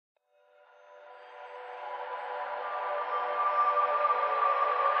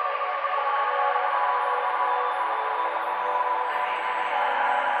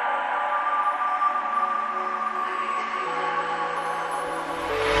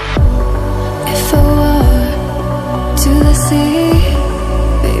the sea.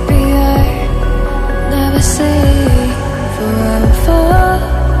 Baby, I never say, for I will fall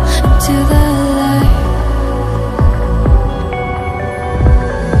into the light.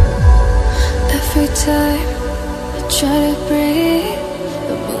 Every time I try to breathe,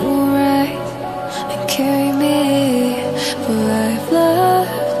 the moon will rise and carry me. For I've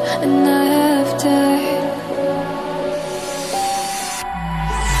loved and I have died.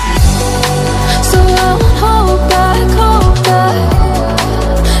 So I won't hold back, hold back.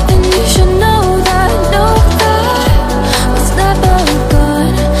 And you should know that what's never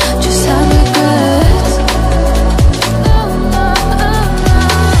gone just have regrets.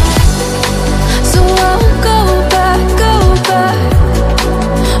 So I won't go back, go back.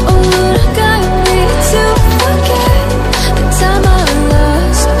 Oh, would I guide me to forget the time I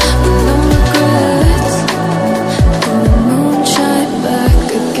lost with no regrets? And the moon shine back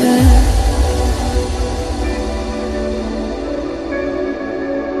again.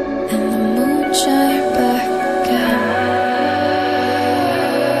 And the moon shine back again.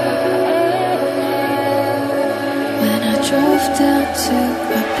 When I drove down to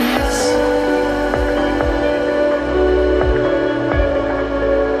my base,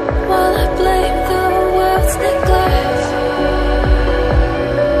 while I blame the world's neglect,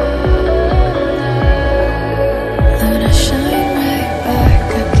 then I shine right back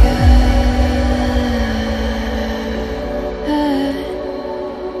again.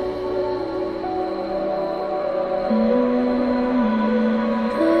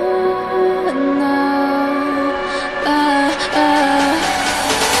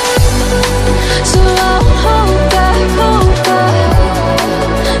 So I won't hold back, hold back.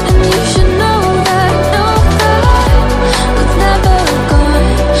 And you should know that what's never gone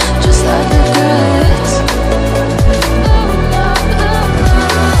just like regrets.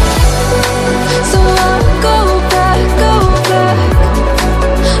 So I won't go back, go back.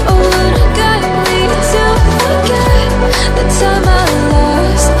 Oh, would I guide me to forget the time I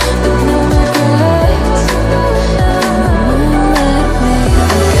lost with no regrets? Let me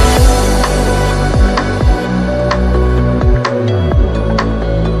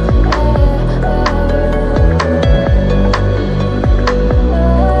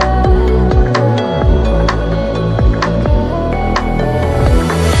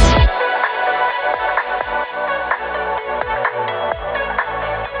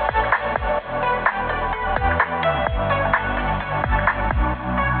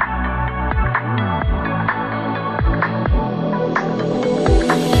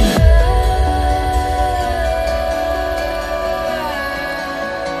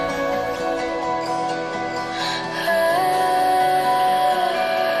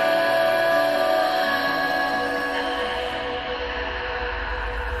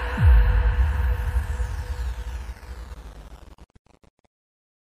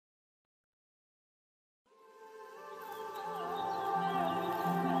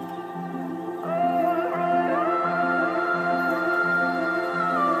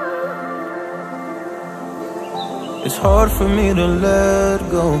It's hard for me to let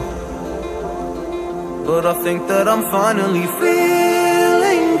go, but I think that I'm finally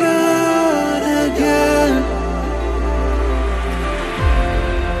feeling good again.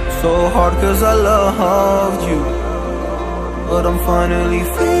 So hard cause I loved you, but I'm finally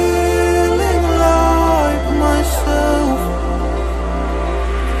feeling like myself.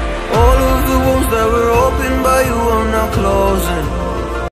 All of the wounds that were opened by you are now closing.